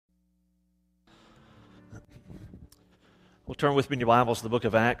Well, turn with me in your Bibles to the book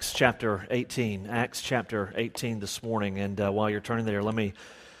of Acts chapter 18. Acts chapter 18 this morning. And while you're turning there, let me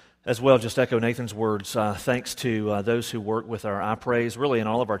as well just echo Nathan's words. Thanks to those who work with our iPraise, really in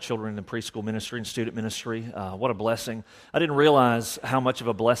all of our children and preschool ministry and student ministry. What a blessing. I didn't realize how much of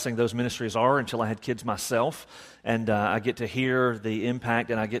a blessing those ministries are until I had kids myself. And I get to hear the impact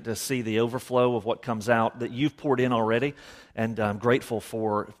and I get to see the overflow of what comes out that you've poured in already. And I'm grateful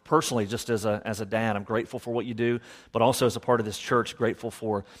for, personally, just as a dad, I'm grateful for what you do, but also as a part of this church, grateful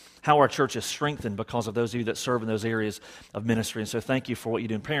for how our church is strengthened because of those of you that serve in those areas of ministry. And so thank you for what you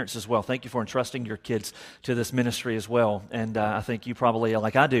do. And parents as well, thank you for entrusting your kids to this ministry as well. And I think you probably,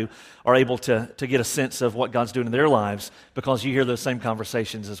 like I do, are able to get a sense of what God's doing in their lives because you hear those same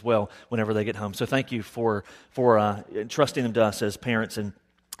conversations as well whenever they get home. So thank you for entrusting them to us as parents and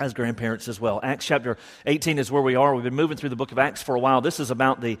as grandparents as well. Acts chapter 18 is where we are. We've been moving through the book of Acts for a while. This is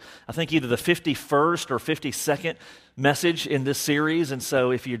about I think either the 51st or 52nd message in this series. And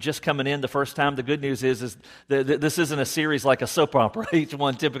so if you're just coming in the first time, the good news is that this isn't a series like a soap opera. Each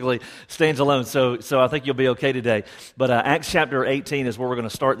one typically stands alone. So I think you'll be okay today. But Acts chapter 18 is where we're going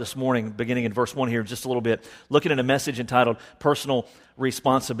to start this morning, beginning in verse 1 here in just a little bit, looking at a message entitled Personal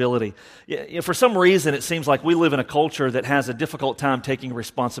Responsibility. For some reason, it seems like we live in a culture that has a difficult time taking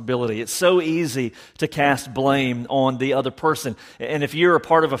responsibility. It's so easy to cast blame on the other person. And if you're a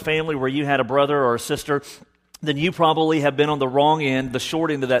part of a family where you had a brother or a sister, then you probably have been on the wrong end, the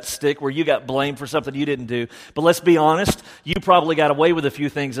short end of that stick, where you got blamed for something you didn't do. But let's be honest, you probably got away with a few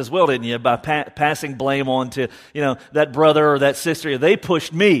things as well, didn't you? By passing blame on to, that brother or that sister. They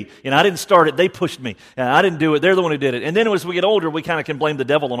pushed me. I didn't start it. They pushed me. I didn't do it. They're the one who did it. And then as we get older, we kind of can blame the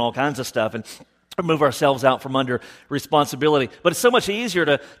devil on all kinds of stuff and remove ourselves out from under responsibility. But it's so much easier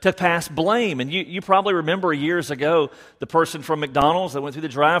to pass blame. And you probably remember years ago, the person from McDonald's that went through the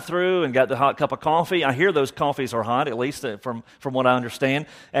drive-thru and got the hot cup of coffee. I hear those coffees are hot, at least from what I understand.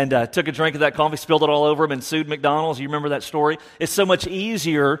 And took a drink of that coffee, spilled it all over him, and sued McDonald's. You remember that story? It's so much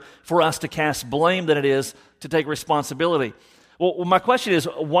easier for us to cast blame than it is to take responsibility. Well, my question is,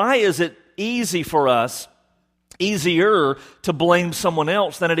 why is it easier to blame someone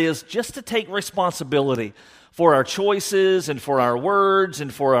else than it is just to take responsibility for our choices and for our words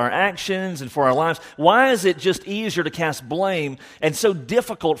and for our actions and for our lives? Why is it just easier to cast blame and so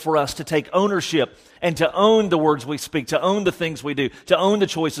difficult for us to take ownership and to own the words we speak, to own the things we do, to own the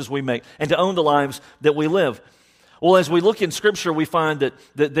choices we make, and to own the lives that we live? Well, as we look in Scripture, we find that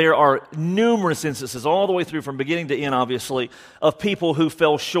there are numerous instances, all the way through from beginning to end, obviously, of people who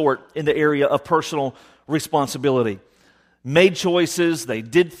fell short in the area of personal responsibility. Made choices, they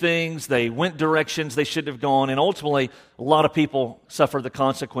did things, they went directions they shouldn't have gone, and ultimately, a lot of people suffer the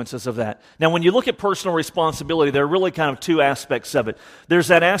consequences of that. Now, when you look at personal responsibility, there are really kind of two aspects of it. There's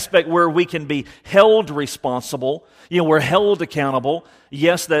that aspect where we can be held responsible. We're held accountable.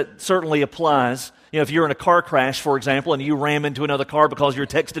 Yes, that certainly applies. If you're in a car crash, for example, and you ram into another car because you're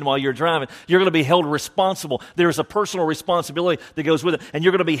texting while you're driving, you're going to be held responsible. There's a personal responsibility that goes with it, and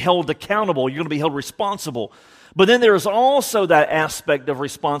you're going to be held accountable. You're going to be held responsible. But then there's also that aspect of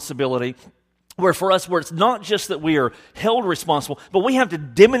responsibility where it's not just that we are held responsible, but we have to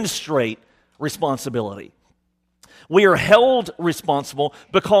demonstrate responsibility. We are held responsible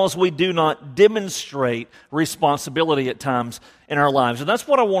because we do not demonstrate responsibility at times in our lives. And that's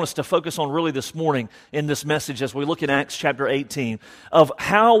what I want us to focus on really this morning in this message as we look at Acts chapter 18, of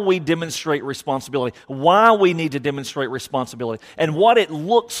how we demonstrate responsibility, why we need to demonstrate responsibility, and what it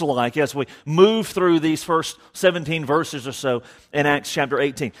looks like as we move through these first 17 verses or so in Acts chapter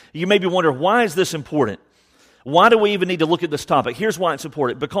 18. You may be wondering, why is this important? Why do we even need to look at this topic? Here's why it's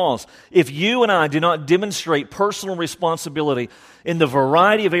important. Because if you and I do not demonstrate personal responsibility in the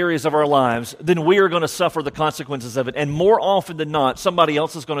variety of areas of our lives, then we are going to suffer the consequences of it. And more often than not, somebody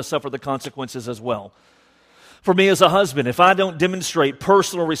else is going to suffer the consequences as well. For me as a husband, if I don't demonstrate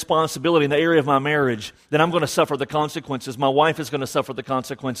personal responsibility in the area of my marriage, then I'm going to suffer the consequences. My wife is going to suffer the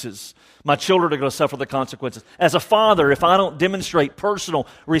consequences. My children are going to suffer the consequences. As a father, if I don't demonstrate personal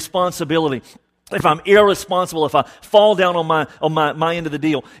responsibility, if I'm irresponsible, if I fall down on my end of the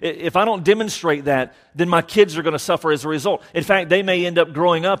deal, if I don't demonstrate that, then my kids are going to suffer as a result. In fact, they may end up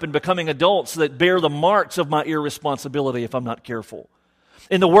growing up and becoming adults that bear the marks of my irresponsibility if I'm not careful.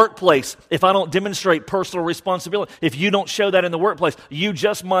 In the workplace, if I don't demonstrate personal responsibility, if you don't show that in the workplace, you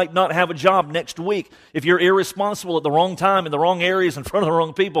just might not have a job next week. If you're irresponsible at the wrong time, in the wrong areas, in front of the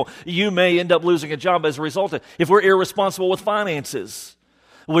wrong people, you may end up losing a job as a result of it. If we're irresponsible with finances,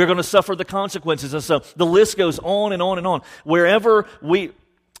 we're going to suffer the consequences. And so the list goes on and on and on. Whatever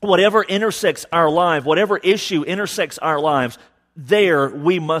intersects our life, whatever issue intersects our lives, there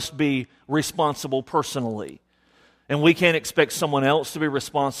we must be responsible personally. And we can't expect someone else to be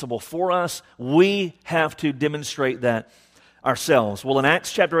responsible for us. We have to demonstrate that ourselves. Well, in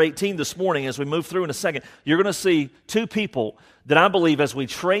Acts chapter 18 this morning, as we move through in a second, you're going to see two people that I believe, as we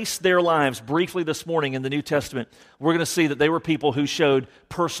trace their lives briefly this morning in the New Testament, we're going to see that they were people who showed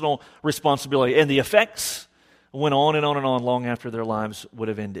personal responsibility. And the effects went on and on and on long after their lives would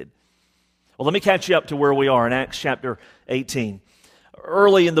have ended. Well, let me catch you up to where we are in Acts chapter 18.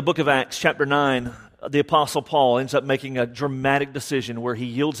 Early in the book of Acts, chapter 9, the Apostle Paul ends up making a dramatic decision where he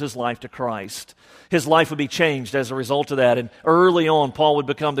yields his life to Christ. His life would be changed as a result of that. And early on, Paul would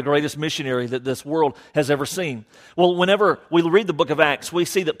become the greatest missionary that this world has ever seen. Well, whenever we read the book of Acts, we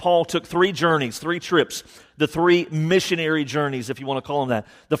see that Paul took 3 journeys, 3 trips, the 3 missionary journeys, if you want to call them that.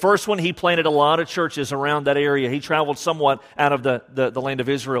 The first one, he planted a lot of churches around that area. He traveled somewhat out of the land of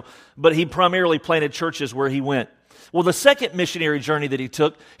Israel, but he primarily planted churches where he went. Well, the second missionary journey that he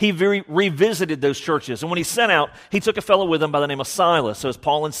took, he revisited those churches. And when he set out, he took a fellow with him by the name of Silas. So it's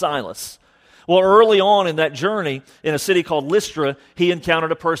Paul and Silas. Well, early on in that journey, in a city called Lystra, he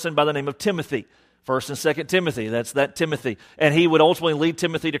encountered a person by the name of Timothy. 1st and 2nd Timothy, that's that Timothy. And he would ultimately lead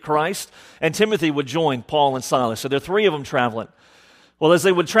Timothy to Christ, and Timothy would join Paul and Silas. So there are 3 of them traveling. Well, as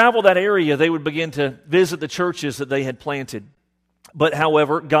they would travel that area, they would begin to visit the churches that they had planted. But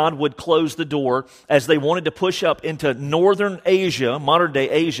however, God would close the door as they wanted to push up into northern Asia, modern-day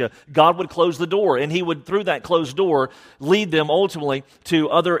Asia. God would close the door, and he would, through that closed door, lead them ultimately to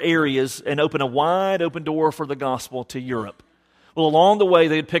other areas and open a wide open door for the gospel to Europe. Well, along the way,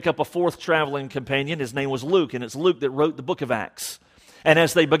 they'd pick up a 4th traveling companion. His name was Luke, and it's Luke that wrote the book of Acts. And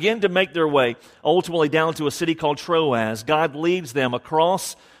as they begin to make their way ultimately down to a city called Troas, God leads them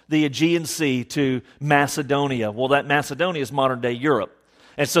across the Aegean Sea to Macedonia. Well, that Macedonia is modern-day Europe.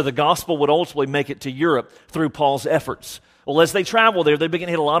 And so the gospel would ultimately make it to Europe through Paul's efforts. Well, as they travel there, they begin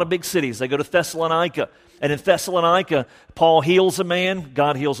to hit a lot of big cities. They go to Thessalonica. And in Thessalonica, Paul heals a man.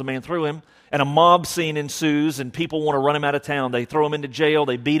 God heals a man through him. And a mob scene ensues, and people want to run him out of town. They throw him into jail.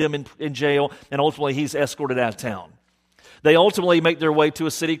 They beat him in jail. And ultimately, he's escorted out of town. They ultimately make their way to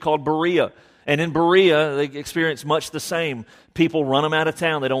a city called Berea. And in Berea, they experience much the same. People run them out of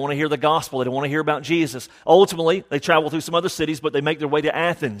town. They don't want to hear the gospel. They don't want to hear about Jesus. Ultimately, they travel through some other cities, but they make their way to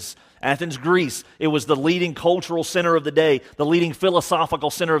Athens. Athens, Greece. It was the leading cultural center of the day, the leading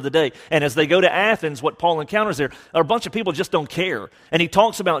philosophical center of the day. And as they go to Athens, what Paul encounters there are a bunch of people just don't care. And he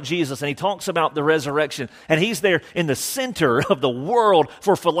talks about Jesus, and he talks about the resurrection. And he's there in the center of the world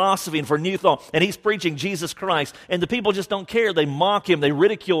for philosophy and for new thought. And he's preaching Jesus Christ. And the people just don't care. They mock him. They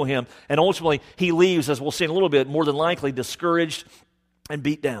ridicule him. And ultimately, he leaves, as we'll see in a little bit, more than likely discouraged and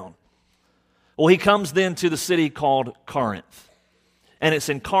beat down. Well, he comes then to the city called Corinth. And it's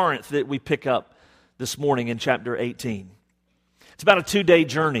in Corinth that we pick up this morning in chapter 18. It's about a 2-day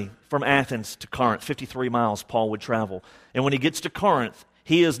journey from Athens to Corinth. 53 miles Paul would travel. And when he gets to Corinth,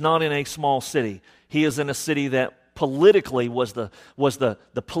 he is not in a small city. He is in a city that politically was the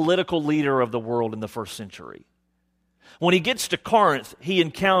political leader of the world in the first century. When he gets to Corinth, he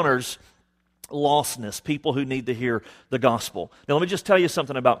encounters lostness, people who need to hear the gospel. Now, let me just tell you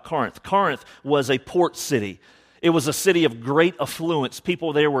something about Corinth. Corinth was a port city. It was a city of great affluence.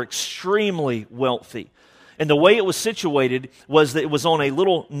 People there were extremely wealthy. And the way it was situated was that it was on a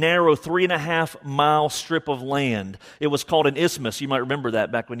little narrow 3.5-mile strip of land. It was called an isthmus. You might remember that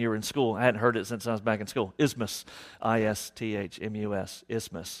back when you were in school. I hadn't heard it since I was back in school. Isthmus. I-S-T-H-M-U-S.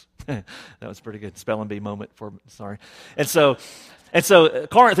 Isthmus. That was a pretty good spelling bee moment for me. Sorry. And so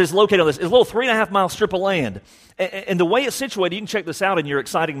Corinth is located on this little 3.5-mile strip of land. And the way it's situated, you can check this out in your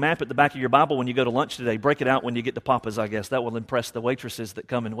exciting map at the back of your Bible when you go to lunch today. Break it out when you get to Papa's, I guess. That will impress the waitresses that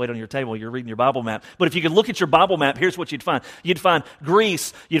come and wait on your table. You're reading your Bible map. But if you could look at your Bible map, here's what you'd find. You'd find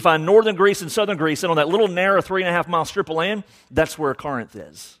Greece, you'd find northern Greece and southern Greece, and on that little narrow 3.5-mile strip of land, that's where Corinth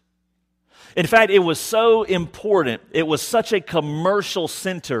is. In fact, it was so important. It was such a commercial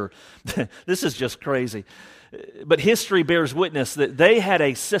center. This is just crazy. But history bears witness that they had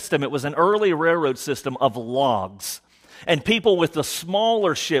a system, it was an early railroad system of logs. And people with the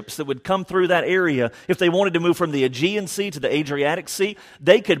smaller ships that would come through that area, if they wanted to move from the Aegean Sea to the Adriatic Sea,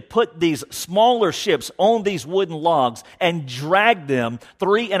 they could put these smaller ships on these wooden logs and drag them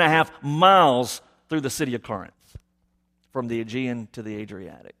 3.5 miles through the city of Corinth, from the Aegean to the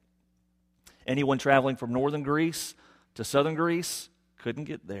Adriatic. Anyone traveling from northern Greece to southern Greece couldn't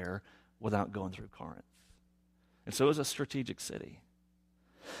get there without going through Corinth. And so it was a strategic city.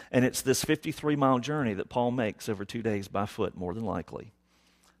 And it's this 53-mile journey that Paul makes over 2 days by foot, more than likely,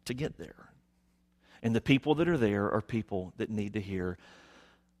 to get there. And the people that are there are people that need to hear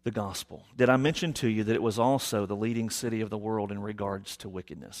the gospel. Did I mention to you that it was also the leading city of the world in regards to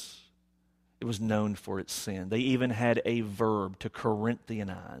wickedness? It was known for its sin. They even had a verb, to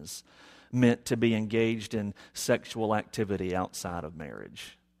Corinthianize, meant to be engaged in sexual activity outside of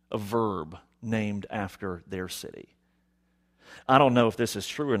marriage. A verb named after their city. I don't know if this is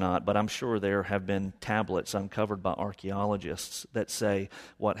true or not, but I'm sure there have been tablets uncovered by archaeologists that say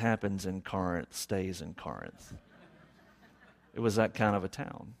what happens in Corinth stays in Corinth. It was that kind of a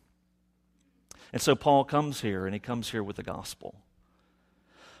town. And so Paul comes here, and he comes here with the gospel.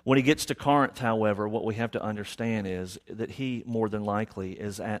 When he gets to Corinth, however, what we have to understand is that he, more than likely,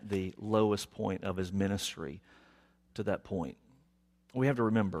 is at the lowest point of his ministry to that point. We have to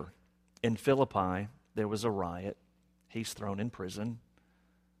remember, in Philippi, there was a riot. He's thrown in prison,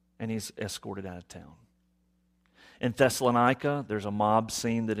 and he's escorted out of town. In Thessalonica, there's a mob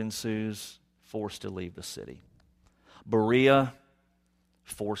scene that ensues, forced to leave the city. Berea,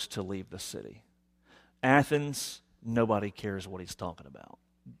 forced to leave the city. Athens, nobody cares what he's talking about.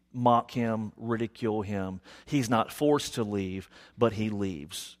 Mock him, ridicule him. He's not forced to leave, but he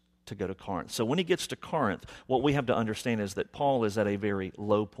leaves to go to Corinth. So when he gets to Corinth, what we have to understand is that Paul is at a very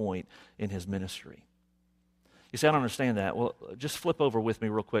low point in his ministry. You say, I don't understand that. Well, just flip over with me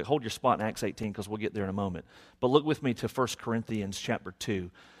real quick. Hold your spot in Acts 18 because we'll get there in a moment. But look with me to 1 Corinthians chapter 2.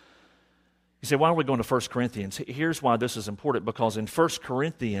 You say, why are we going to 1 Corinthians? Here's why this is important, because in 1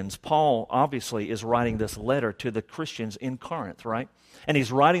 Corinthians, Paul obviously is writing this letter to the Christians in Corinth, right? And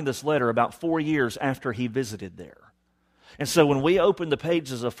he's writing this letter about 4 years after he visited there. And so when we open the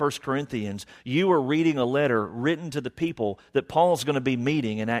pages of 1 Corinthians, you are reading a letter written to the people that Paul's going to be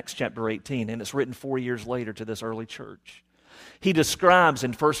meeting in Acts chapter 18, and it's written 4 years later to this early church. He describes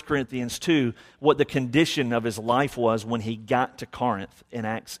in 1 Corinthians 2 what the condition of his life was when he got to Corinth in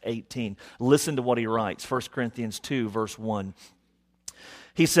Acts 18. Listen to what he writes, 1 Corinthians 2, verse 1.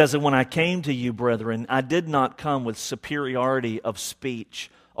 He says, "And when I came to you, brethren, I did not come with superiority of speech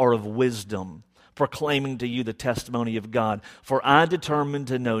or of wisdom, proclaiming to you the testimony of God. For I determined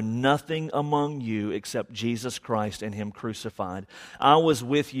to know nothing among you except Jesus Christ and Him crucified. I was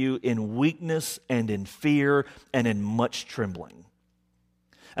with you in weakness and in fear and in much trembling.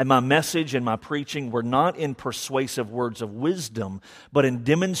 And my message and my preaching were not in persuasive words of wisdom, but in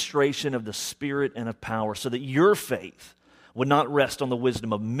demonstration of the Spirit and of power, so that your faith would not rest on the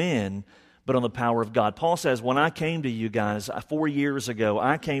wisdom of men, but on the power of God." Paul says, when I came to you guys 4 years ago,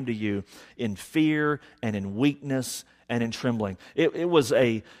 I came to you in fear and in weakness and in trembling. It was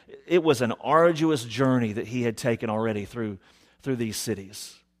an arduous journey that he had taken already through these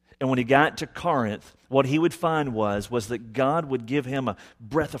cities. And when he got to Corinth, what he would find was that God would give him a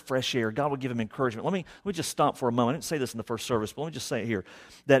breath of fresh air. God would give him encouragement. Let me just stop for a moment. I didn't say this in the first service, but let me just say it here.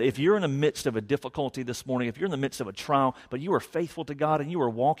 That if you're in the midst of a difficulty this morning, if you're in the midst of a trial, but you are faithful to God and you are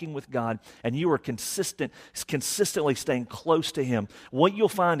walking with God and you are consistently staying close to Him, what you'll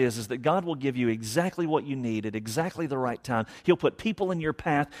find is that God will give you exactly what you need at exactly the right time. He'll put people in your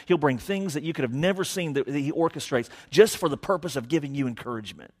path. He'll bring things that you could have never seen that He orchestrates just for the purpose of giving you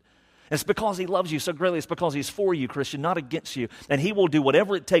encouragement. It's because He loves you so greatly. It's because He's for you, Christian, not against you. And He will do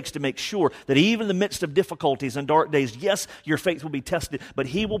whatever it takes to make sure that even in the midst of difficulties and dark days, yes, your faith will be tested, but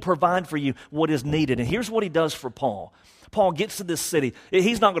He will provide for you what is needed. And here's what He does for Paul. Paul gets to this city.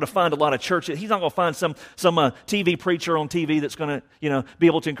 He's not going to find a lot of churches. He's not going to find some TV preacher on TV that's going to be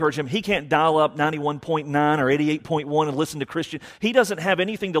able to encourage him. He can't dial up 91.9 or 88.1 and listen to Christian. He doesn't have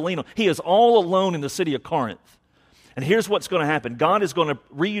anything to lean on. He is all alone in the city of Corinth. And here's what's going to happen. God is going to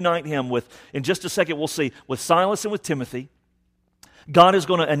reunite him with, in just a second we'll see, with Silas and with Timothy. God is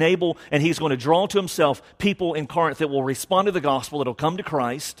going to enable and He's going to draw to Himself people in Corinth that will respond to the gospel, that will come to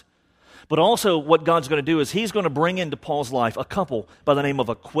Christ. But also what God's going to do is He's going to bring into Paul's life a couple by the name of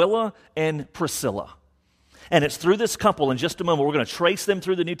Aquila and Priscilla. And it's through this couple, in just a moment, we're going to trace them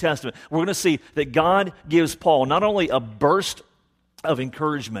through the New Testament. We're going to see that God gives Paul not only a burst of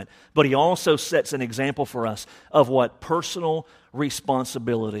encouragement, but He also sets an example for us of what personal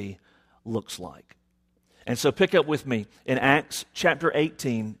responsibility looks like. And so pick up with me in Acts chapter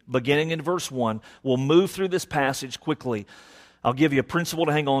 18, beginning in verse 1. We'll move through this passage quickly. I'll give you a principle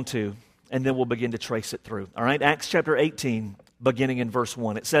to hang on to, and then we'll begin to trace it through. All right, Acts chapter 18, beginning in verse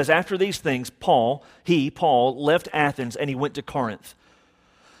 1. It says, "After these things, Paul, left Athens, and he went to Corinth.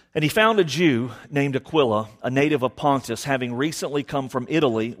 And he found a Jew named Aquila, a native of Pontus, having recently come from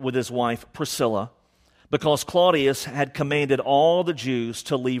Italy with his wife Priscilla, because Claudius had commanded all the Jews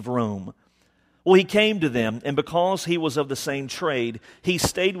to leave Rome. Well, he came to them, and because he was of the same trade, he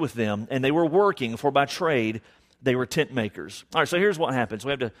stayed with them, and they were working, for by trade they were tent makers." All right, so here's what happens. We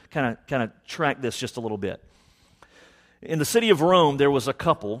have to kind of track this just a little bit. In the city of Rome, there was a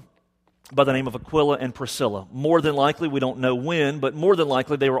couple by the name of Aquila and Priscilla. More than likely, we don't know when, but more than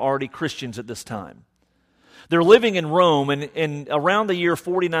likely they were already Christians at this time. They're living in Rome, and in around the year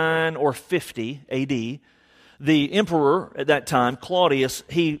 49 or 50 AD, the emperor at that time, Claudius,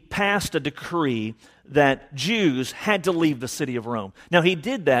 he passed a decree that Jews had to leave the city of Rome. Now, he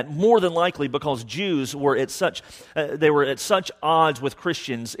did that more than likely because Jews were at such odds with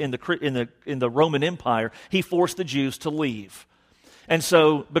Christians in the Roman Empire. He forced the Jews to leave. And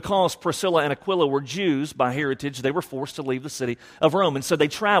so, because Priscilla and Aquila were Jews by heritage, they were forced to leave the city of Rome. And so they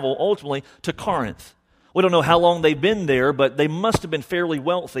travel ultimately to Corinth. We don't know how long they've been there, but they must have been fairly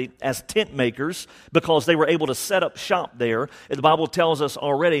wealthy as tent makers because they were able to set up shop there. And the Bible tells us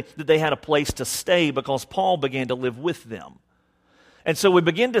already that they had a place to stay because Paul began to live with them. And so we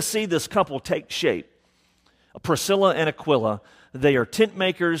begin to see this couple take shape. Priscilla and Aquila, they are tent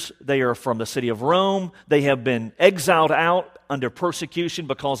makers. They are from the city of Rome. They have been exiled out under persecution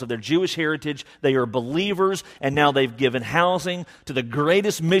because of their Jewish heritage. They are believers, and now they've given housing to the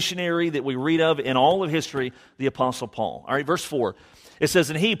greatest missionary that we read of in all of history, the Apostle Paul. All right, verse 4. It says,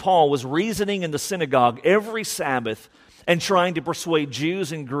 "And he, Paul, was reasoning in the synagogue every Sabbath and trying to persuade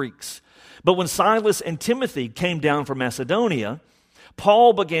Jews and Greeks. But when Silas and Timothy came down from Macedonia,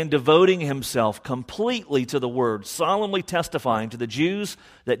 Paul began devoting himself completely to the word, solemnly testifying to the Jews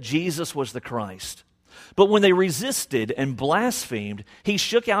that Jesus was the Christ. But when they resisted and blasphemed, he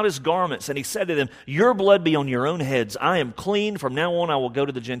shook out his garments and he said to them, 'Your blood be on your own heads. I am clean. From now on I will go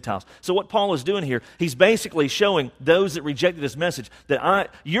to the Gentiles.'" So what Paul is doing here, he's basically showing those that rejected his message that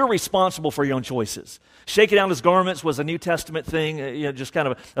you're responsible for your own choices. Shaking out his garments was a New Testament thing, just kind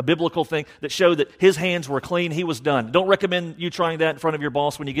of a biblical thing that showed that his hands were clean, he was done. Don't recommend you trying that in front of your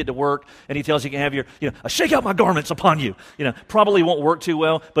boss when you get to work and he tells you can have I shake out my garments upon you. Probably won't work too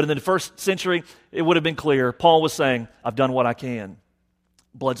well, but in the first century, it would have been clear. Paul was saying, I've done what I can.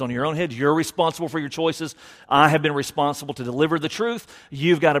 Blood's on your own head. You're responsible for your choices. I have been responsible to deliver the truth.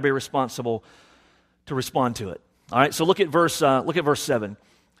 You've got to be responsible to respond to it. All right, so look at verse 7.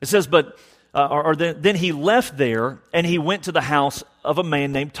 It says, then he left there and he went to the house of a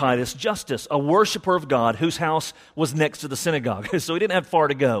man named Titus Justus, a worshiper of God whose house was next to the synagogue. So he didn't have far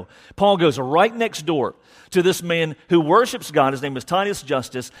to go. Paul goes right next door to this man who worships God. His name is Titus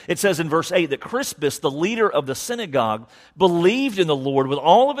Justus. It says in verse 8 that Crispus, the leader of the synagogue, believed in the Lord with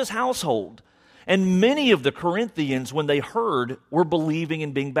all of his household. And many of the Corinthians, when they heard, were believing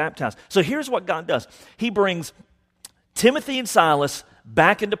and being baptized. So here's what God does. He brings Timothy and Silas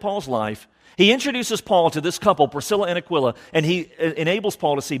back into Paul's life. He introduces Paul to this couple, Priscilla and Aquila, and he enables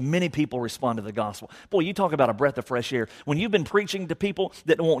Paul to see many people respond to the gospel. Boy, you talk about a breath of fresh air. When you've been preaching to people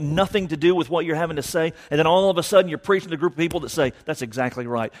that want nothing to do with what you're having to say, and then all of a sudden you're preaching to a group of people that say, that's exactly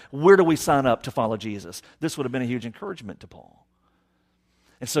right. Where do we sign up to follow Jesus? This would have been a huge encouragement to Paul.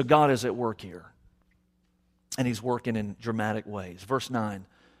 And so God is at work here, and he's working in dramatic ways. Verse 9,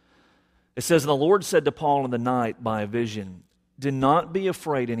 it says, "And the Lord said to Paul in the night by a vision, 'Do not be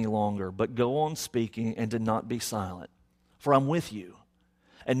afraid any longer, but go on speaking and do not be silent. For I'm with you,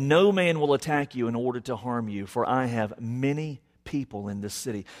 and no man will attack you in order to harm you, for I have many people in this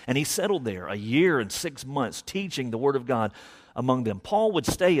city.' And he settled there 1 year and 6 months, teaching the word of God among them." Paul would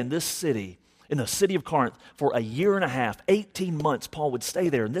stay in this city, in the city of Corinth, for 1.5 years, 18 months. Paul would stay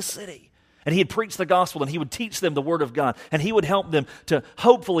there in this city. And he'd preach the gospel, and he would teach them the word of God, and he would help them to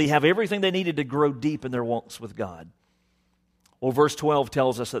hopefully have everything they needed to grow deep in their walks with God. Well, verse 12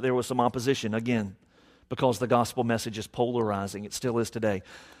 tells us that there was some opposition, again, because the gospel message is polarizing. It still is today.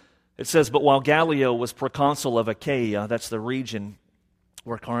 It says, "But while Gallio was proconsul of Achaia," that's the region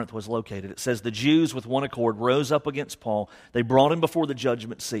where Corinth was located, it says, "the Jews with one accord rose up against Paul. They brought him before the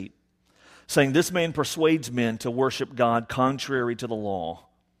judgment seat, saying, 'This man persuades men to worship God contrary to the law.'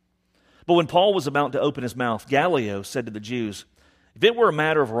 But when Paul was about to open his mouth, Gallio said to the Jews, 'If it were a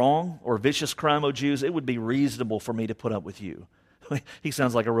matter of wrong or vicious crime, O Jews, it would be reasonable for me to put up with you.'" He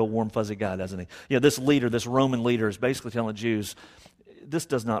sounds like a real warm, fuzzy guy, doesn't he? This leader, this Roman leader, is basically telling the Jews, this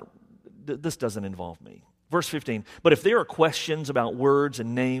doesn't involve me. Verse 15, "But if there are questions about words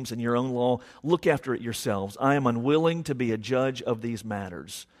and names in your own law, look after it yourselves. I am unwilling to be a judge of these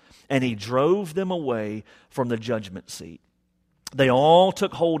matters." And he drove them away from the judgment seat. They all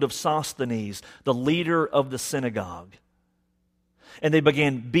took hold of Sosthenes, the leader of the synagogue, and they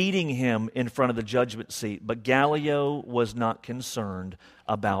began beating him in front of the judgment seat. But Gallio was not concerned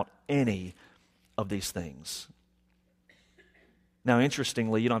about any of these things. Now,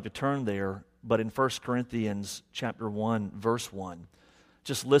 interestingly, you don't have to turn there, but in 1 Corinthians chapter 1, verse 1,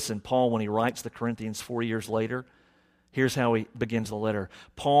 just listen, Paul, when he writes the Corinthians 4 years later, Here's how he begins the letter.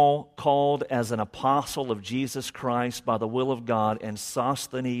 Paul, called as an apostle of Jesus Christ by the will of God, and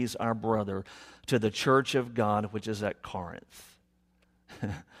Sosthenes, our brother, to the church of God which is at Corinth.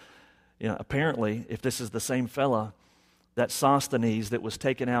 Apparently, if this is the same fella, that Sosthenes that was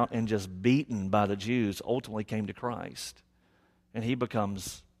taken out and just beaten by the Jews ultimately came to Christ. And he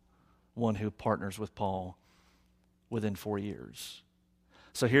becomes one who partners with Paul within 4 years.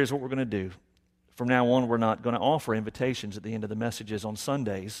 So here's what we're going to do. From now on, we're not going to offer invitations at the end of the messages on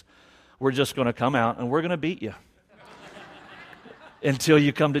Sundays. We're just going to come out and we're going to beat you until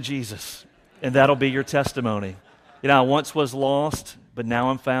you come to Jesus. And that'll be your testimony. I once was lost, but now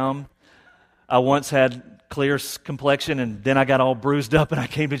I'm found. I once had clear complexion, and then I got all bruised up, and I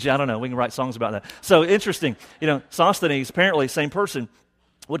came to Jesus. I don't know. We can write songs about that. So interesting. Sosthenes, apparently, same person,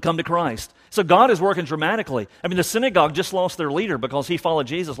 would come to Christ. So God is working dramatically. I mean, the synagogue just lost their leader because he followed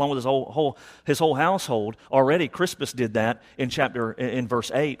Jesus along with his whole household. Already, Crispus did that in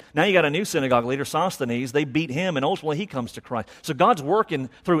verse 8. Now you got a new synagogue leader, Sosthenes. They beat him, and ultimately he comes to Christ. So God's working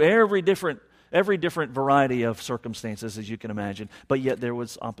through every different variety of circumstances, as you can imagine. But yet there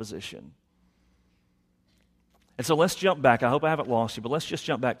was opposition. And so let's jump back. I hope I haven't lost you, but let's just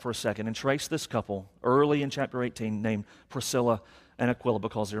jump back for a second and trace this couple early in chapter 18 named Priscilla and Aquila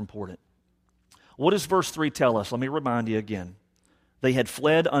because they're important. What does verse 3 tell us? Let me remind you again. They had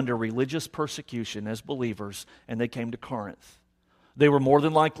fled under religious persecution as believers, and they came to Corinth. They were more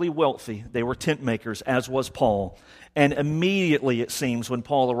than likely wealthy. They were tent makers, as was Paul. And immediately, it seems, when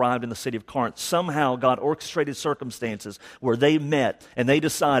Paul arrived in the city of Corinth, somehow God orchestrated circumstances where they met and they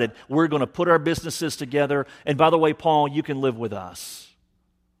decided, we're going to put our businesses together. And by the way, Paul, you can live with us.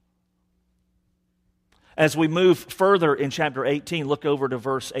 As we move further in chapter 18, look over to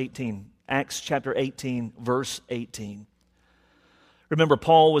verse 18. Acts chapter 18, verse 18. Remember,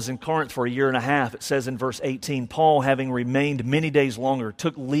 Paul was in Corinth for 1.5 years. It says in verse 18, Paul, having remained many days longer,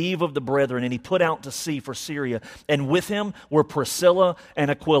 took leave of the brethren, and he put out to sea for Syria. And with him were Priscilla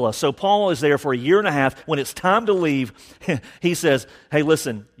and Aquila. So Paul is there for 1.5 years. When it's time to leave, he says, hey,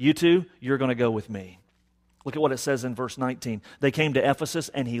 listen, you two, you're going to go with me. Look at what it says in verse 19. They came to Ephesus,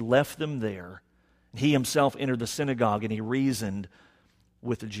 and he left them there. He himself entered the synagogue, and he reasoned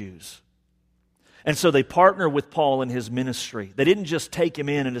with the Jews. And so they partner with Paul in his ministry. They didn't just take him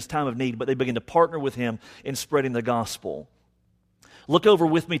in his time of need, but they began to partner with him in spreading the gospel. Look over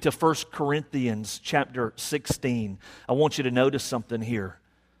with me to 1 Corinthians chapter 16. I want you to notice something here.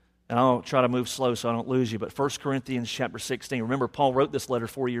 And I'll try to move slow so I don't lose you. But 1 Corinthians chapter 16. Remember, Paul wrote this letter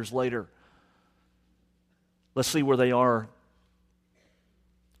 4 years later. Let's see where they are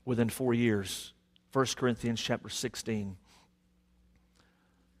within 4 years. 1 Corinthians chapter 16.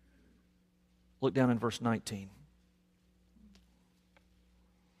 Look down in verse 19.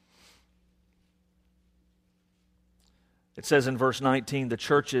 It says in verse 19, the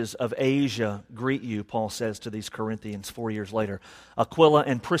churches of Asia greet you, Paul says to these Corinthians 4 years later. Aquila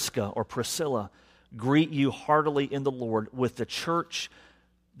and Priscilla greet you heartily in the Lord with the church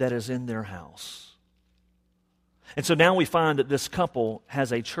that is in their house. And so now we find that this couple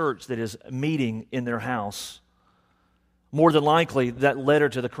has a church that is meeting in their house. More than likely, that letter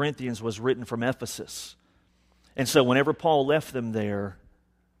to the Corinthians was written from Ephesus. And so whenever Paul left them there,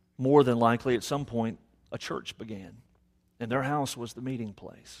 more than likely at some point, a church began. And their house was the meeting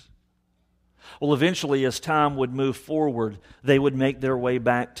place. Well, eventually, as time would move forward, they would make their way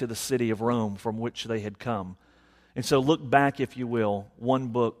back to the city of Rome from which they had come. And so look back, if you will, one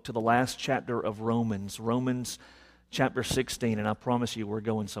book to the last chapter of Romans, Romans chapter 16. And I promise you we're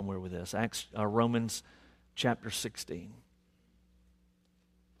going somewhere with this. Romans chapter 16.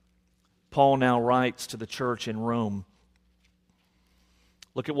 Paul now writes to the church in Rome.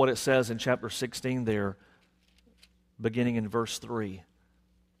 Look at what it says in chapter 16 there, beginning in verse 3.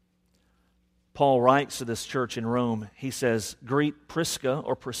 Paul writes to this church in Rome. He says, greet Prisca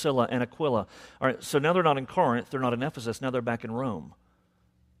or Priscilla and Aquila. All right, so now they're not in Corinth, they're not in Ephesus, now they're back in Rome.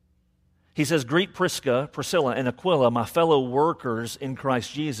 He says, greet Prisca, Priscilla, and Aquila, my fellow workers in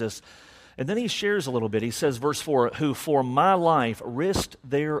Christ Jesus. And then he shares a little bit. He says, verse 4, who for my life risked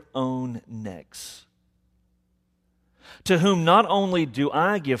their own necks. To whom not only do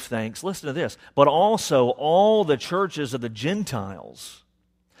I give thanks, listen to this, but also all the churches of the Gentiles.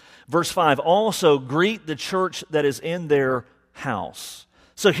 Verse 5, also greet the church that is in their house.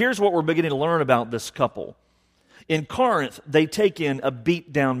 So here's what we're beginning to learn about this couple. In Corinth, they take in a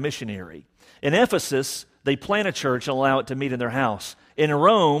beat-down missionary. In Ephesus, they plant a church and allow it to meet in their house. In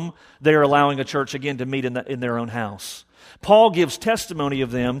Rome, they're allowing a church again to meet in their own house. Paul gives testimony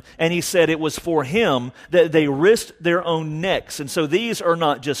of them, and he said it was for him that they risked their own necks. And so these are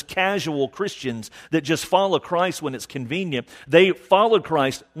not just casual Christians that just follow Christ when it's convenient. They followed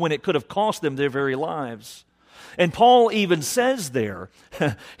Christ when it could have cost them their very lives. And Paul even says there,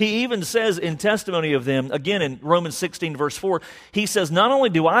 he even says in testimony of them, again in Romans 16 verse 4, he says, not only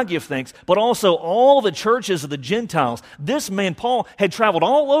do I give thanks, but also all the churches of the Gentiles. This man, Paul, had traveled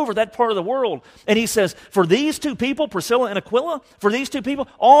all over that part of the world. And he says, for these two people, Priscilla and Aquila, for these two people,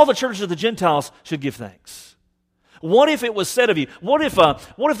 all the churches of the Gentiles should give thanks. What if it was said of you? What if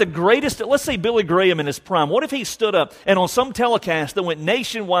the greatest, let's say Billy Graham in his prime, what if he stood up and on some telecast that went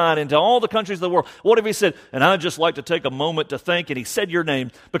nationwide into all the countries of the world, what if he said, and I'd just like to take a moment to thank, and he said your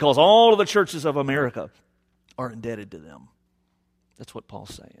name, because all of the churches of America are indebted to them. That's what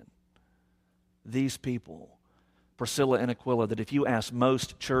Paul's saying. These people, Priscilla and Aquila, that if you ask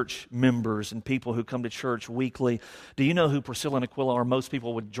most church members and people who come to church weekly, do you know who Priscilla and Aquila are? Most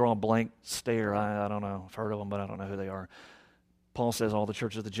people would draw a blank stare. I don't know. I've heard of them, but I don't know who they are. Paul says all the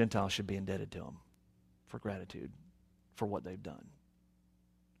churches of the Gentiles should be indebted to them for gratitude for what they've done.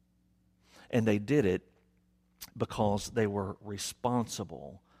 And they did it because they were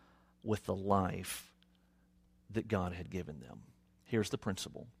responsible with the life that God had given them. Here's the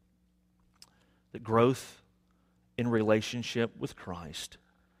principle. That growth in relationship with Christ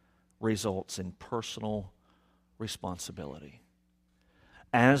results in personal responsibility.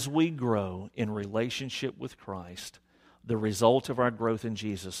 As we grow in relationship with Christ, the result of our growth in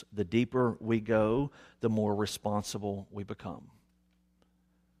Jesus, the deeper we go, the more responsible we become.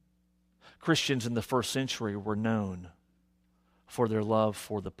 Christians in the first century were known for their love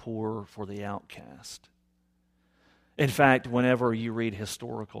for the poor, for the outcast. In fact, whenever you read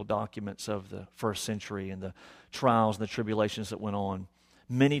historical documents of the first century and the trials and the tribulations that went on,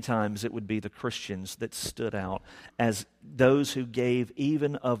 many times it would be the Christians that stood out as those who gave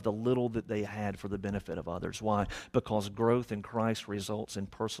even of the little that they had for the benefit of others. Why? Because growth in Christ results in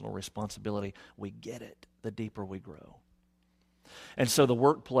personal responsibility. We get it the deeper we grow. And so the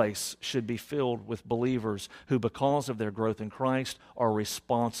workplace should be filled with believers who, because of their growth in Christ, are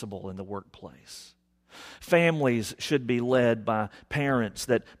responsible in the workplace. Families should be led by parents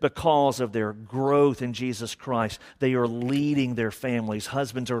that because of their growth in Jesus Christ, they are leading their families.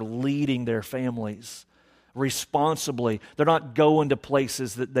 Husbands are leading their families responsibly. They're not going to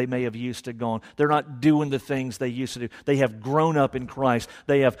places that they may have used to gone. They're not doing the things they used to do. They have grown up in Christ.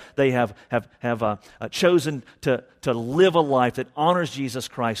 They have chosen to live a life that honors Jesus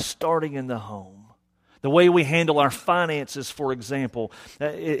Christ, starting in the home. The way we handle our finances, for example,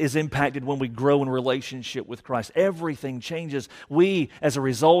 is impacted when we grow in relationship with Christ. Everything changes. We, as a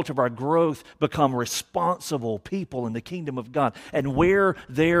result of our growth, become responsible people in the kingdom of God. And where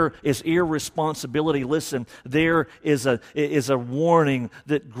there is irresponsibility, listen, there is a warning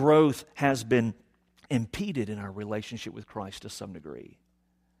that growth has been impeded in our relationship with Christ to some degree.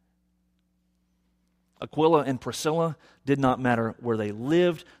 Aquila and Priscilla did not matter where they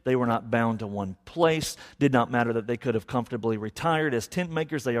lived. They were not bound to one place. Did not matter that they could have comfortably retired as tent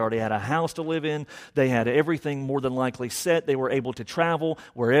makers. They already had a house to live in. They had everything more than likely set. They were able to travel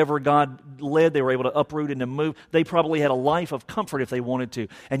wherever God led. They were able to uproot and to move. They probably had a life of comfort if they wanted to.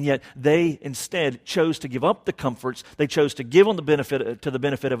 And yet they instead chose to give up the comforts. They chose to give on the benefit to the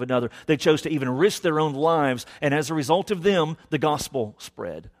benefit of another. They chose to even risk their own lives. And as a result of them, the gospel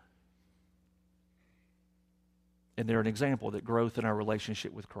spread. And they're an example that growth in our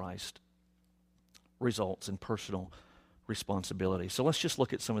relationship with Christ results in personal responsibility. So let's just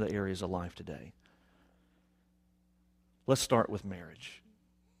look at some of the areas of life today. Let's start with marriage.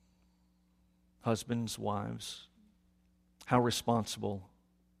 Husbands, wives, how responsible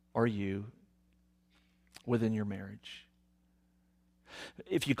are you within your marriage?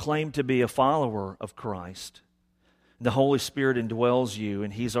 If you claim to be a follower of Christ, the Holy Spirit indwells you,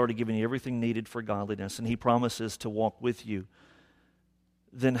 and He's already given you everything needed for godliness, and He promises to walk with you,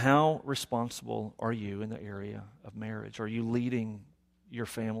 then how responsible are you in the area of marriage? Are you leading your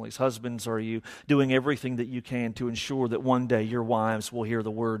families? Husbands, are you doing everything that you can to ensure that one day your wives will hear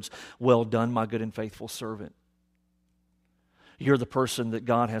the words, "Well done, my good and faithful servant"? You're the person that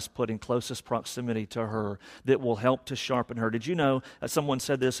God has put in closest proximity to her that will help to sharpen her. Did you know, someone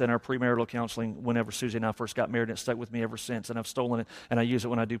said this in our premarital counseling whenever Susie and I first got married, and it stuck with me ever since, and I've stolen it, and I use it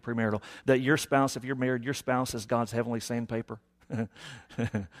when I do premarital, that your spouse, if you're married, your spouse is God's heavenly sandpaper.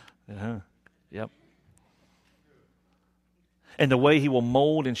 Yep. And the way He will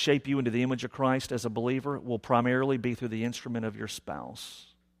mold and shape you into the image of Christ as a believer will primarily be through the instrument of your spouse.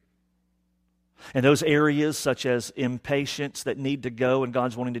 And those areas such as impatience that need to go, and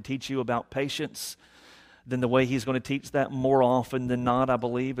God's wanting to teach you about patience, then the way He's going to teach that more often than not, I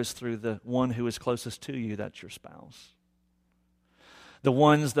believe, is through the one who is closest to you. That's your spouse.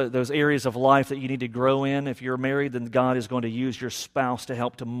 Those areas of life that you need to grow in, if you're married, then God is going to use your spouse to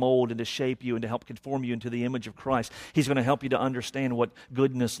help to mold and to shape you and to help conform you into the image of Christ. He's going to help you to understand what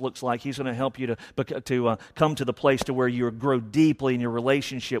goodness looks like. He's going to help you to come to the place to where you grow deeply in your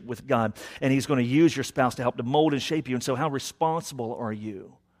relationship with God. And He's going to use your spouse to help to mold and shape you. And so how responsible are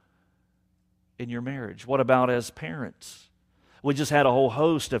you in your marriage? What about as parents? We just had a whole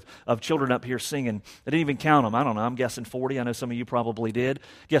host of children up here singing. I didn't even count them. I don't know. I'm guessing 40. I know some of you probably did.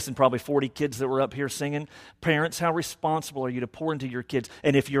 Guessing probably 40 kids that were up here singing. Parents, how responsible are you to pour into your kids?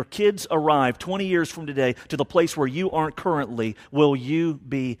 And if your kids arrive 20 years from today to the place where you aren't currently, will you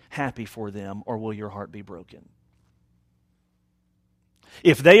be happy for them or will your heart be broken?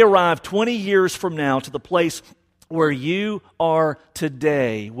 If they arrive 20 years from now to the place where you are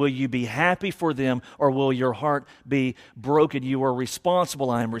today, will you be happy for them or will your heart be broken? You are responsible.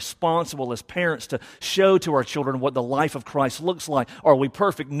 I am responsible as parents to show to our children what the life of Christ looks like. Are we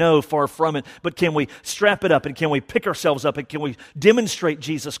perfect? No, far from it. But can we strap it up and can we pick ourselves up and can we demonstrate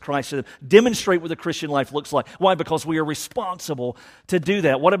Jesus Christ to them? Demonstrate what the Christian life looks like. Why? Because we are responsible to do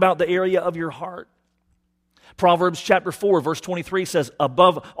that. What about the area of your heart? Proverbs chapter 4, verse 23 says,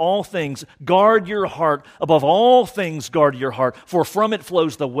 above all things, guard your heart. Above all things, guard your heart, for from it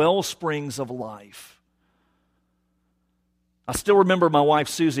flows the well springs of life. I still remember my wife,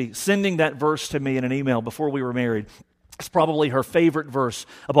 Susie, sending that verse to me in an email before we were married. It's probably her favorite verse.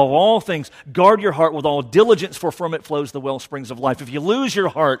 Above all things, guard your heart with all diligence, for from it flows the well springs of life. If you lose your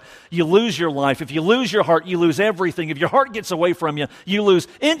heart, you lose your life. If you lose your heart, you lose everything. If your heart gets away from you, you lose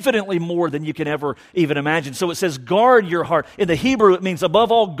infinitely more than you can ever even imagine. So it says, guard your heart. In the Hebrew, it means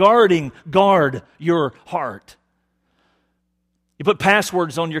above all guarding, guard your heart. You put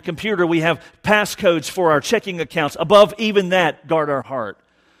passwords on your computer. We have passcodes for our checking accounts. Above even that, guard our heart.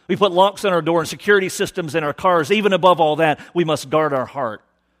 We put locks on our door and security systems in our cars. Even above all that, we must guard our heart.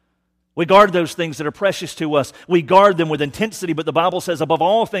 We guard those things that are precious to us. We guard them with intensity, but the Bible says, above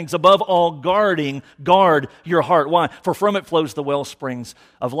all things, above all guarding, guard your heart. Why? For from it flows the well springs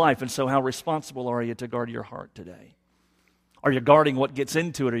of life. And so how responsible are you to guard your heart today? Are you guarding what gets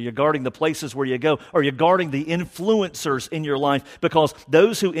into it? Are you guarding the places where you go? Are you guarding the influencers in your life? Because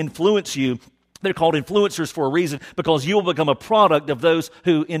those who influence you, they're called influencers for a reason, because you will become a product of those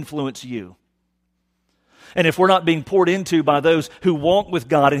who influence you. And if we're not being poured into by those who walk with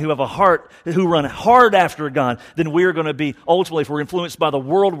God and who have a heart, who run hard after God, then we're going to be, ultimately, if we're influenced by the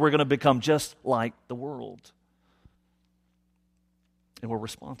world, we're going to become just like the world. And we're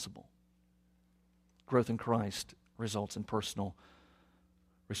responsible. Growth in Christ results in personal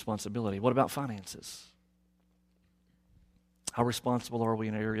responsibility. What about finances? How responsible are we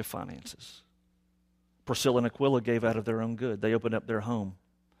in the area of finances? Priscilla and Aquila gave out of their own good. They opened up their home.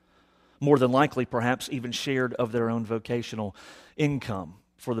 More than likely, perhaps even shared of their own vocational income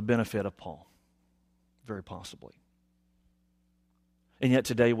for the benefit of Paul. Very possibly. And yet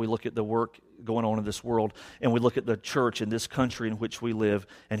today we look at the work going on in this world and we look at the church in this country in which we live,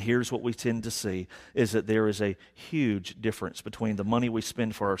 and here's what we tend to see is that there is a huge difference between the money we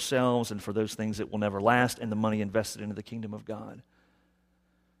spend for ourselves and for those things that will never last and the money invested into the kingdom of God.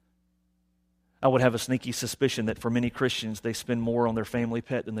 I would have a sneaky suspicion that for many Christians, they spend more on their family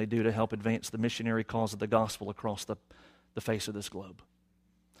pet than they do to help advance the missionary cause of the gospel across the face of this globe.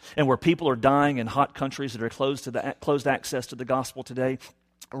 And where people are dying in hot countries that are closed access to the gospel today,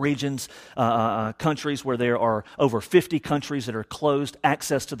 regions, countries where there are over 50 countries that are closed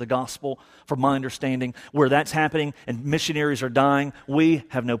access to the gospel, from my understanding, where that's happening and missionaries are dying, we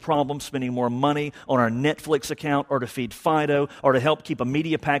have no problem spending more money on our Netflix account or to feed Fido or to help keep a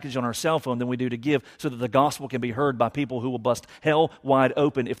media package on our cell phone than we do to give so that the gospel can be heard by people who will bust hell wide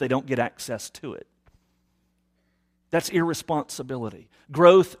open if they don't get access to it. That's irresponsibility.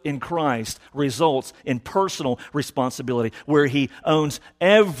 Growth in Christ results in personal responsibility where He owns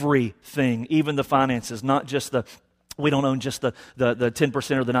everything, even the finances, not just we don't own just the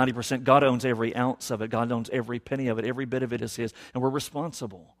 10% or the 90%. God owns every ounce of it. God owns every penny of it. Every bit of it is His. And we're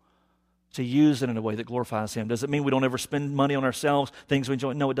responsible to use it in a way that glorifies Him. Does it mean we don't ever spend money on ourselves, things we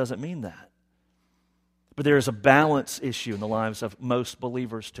enjoy? No, it doesn't mean that. But there is a balance issue in the lives of most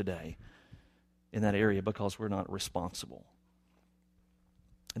believers today in that area because we're not responsible.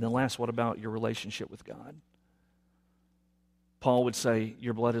 And then last, what about your relationship with God? Paul would say,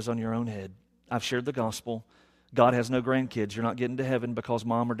 your blood is on your own head. I've shared the gospel. God has no grandkids. You're not getting to heaven because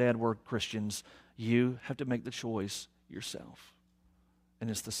mom or dad were Christians. You have to make the choice yourself. And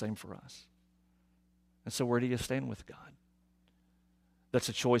it's the same for us. And so where do you stand with God? That's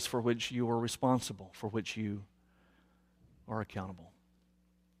a choice for which you are responsible, for which you are accountable.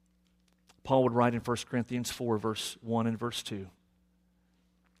 Paul would write in 1 Corinthians 4, verse 1 and verse 2,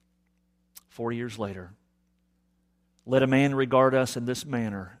 40 years later, let a man regard us in this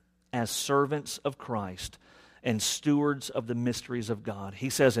manner, as servants of Christ and stewards of the mysteries of God. He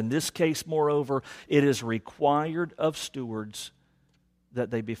says, in this case, moreover, it is required of stewards that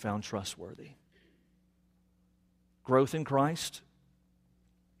they be found trustworthy. Growth in Christ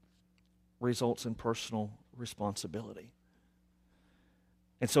results in personal responsibility.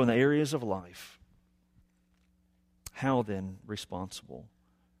 And so in the areas of life, how then responsible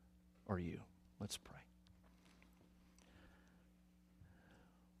are you? Let's pray.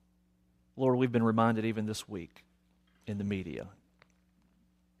 Lord, we've been reminded even this week in the media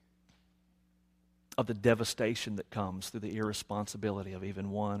of the devastation that comes through the irresponsibility of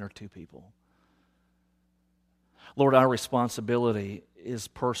even one or two people. Lord, our responsibility is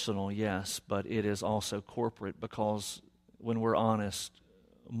personal, yes, but it is also corporate, because when we're honest,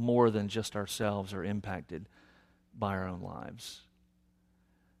 more than just ourselves are impacted by our own lives.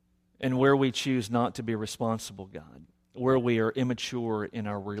 And where we choose not to be responsible, God, where we are immature in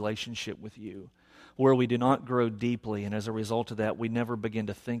our relationship with you, where we do not grow deeply, and as a result of that, we never begin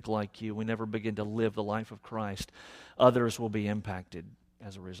to think like you, we never begin to live the life of Christ, others will be impacted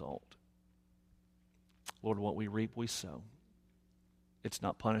as a result. Lord, what we reap, we sow. It's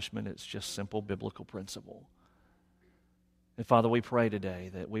not punishment, it's just simple biblical principle. And Father, we pray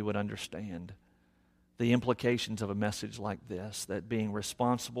today that we would understand the implications of a message like this, that being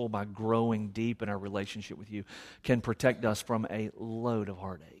responsible by growing deep in our relationship with you can protect us from a load of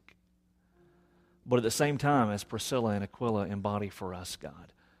heartache. But at the same time, as Priscilla and Aquila embody for us,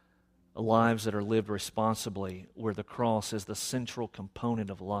 God, lives that are lived responsibly, where the cross is the central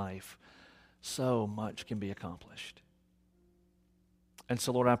component of life, so much can be accomplished. And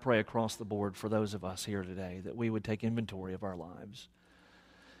so, Lord, I pray across the board for those of us here today that we would take inventory of our lives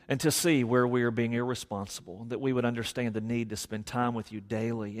and to see where we are being irresponsible, that we would understand the need to spend time with you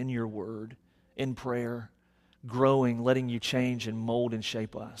daily in your word, in prayer, growing, letting you change and mold and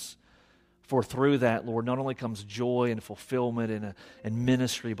shape us. For through that, Lord, not only comes joy and fulfillment and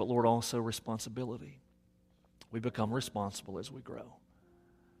ministry, but, Lord, also responsibility. We become responsible as we grow.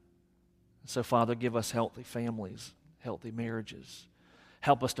 So, Father, give us healthy families, healthy marriages.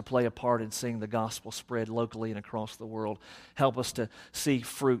 Help us to play a part in seeing the gospel spread locally and across the world. Help us to see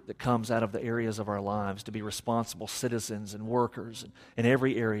fruit that comes out of the areas of our lives, to be responsible citizens and workers in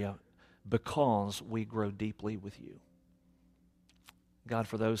every area, because we grow deeply with you. God,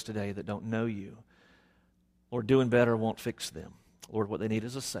 for those today that don't know you, Lord, doing better won't fix them. Lord, what they need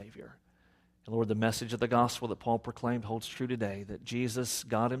is a Savior. And Lord, the message of the gospel that Paul proclaimed holds true today, that Jesus,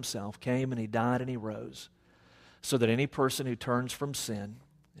 God himself, came and he died and he rose, so that any person who turns from sin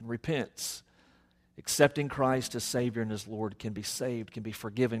and repents, accepting Christ as Savior and as Lord, can be saved, can be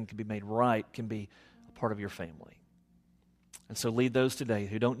forgiven, can be made right, can be a part of your family. And so lead those today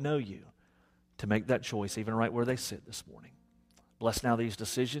who don't know you to make that choice, even right where they sit this morning. Bless now these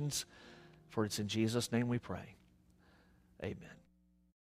decisions, for it's in Jesus' name we pray. Amen.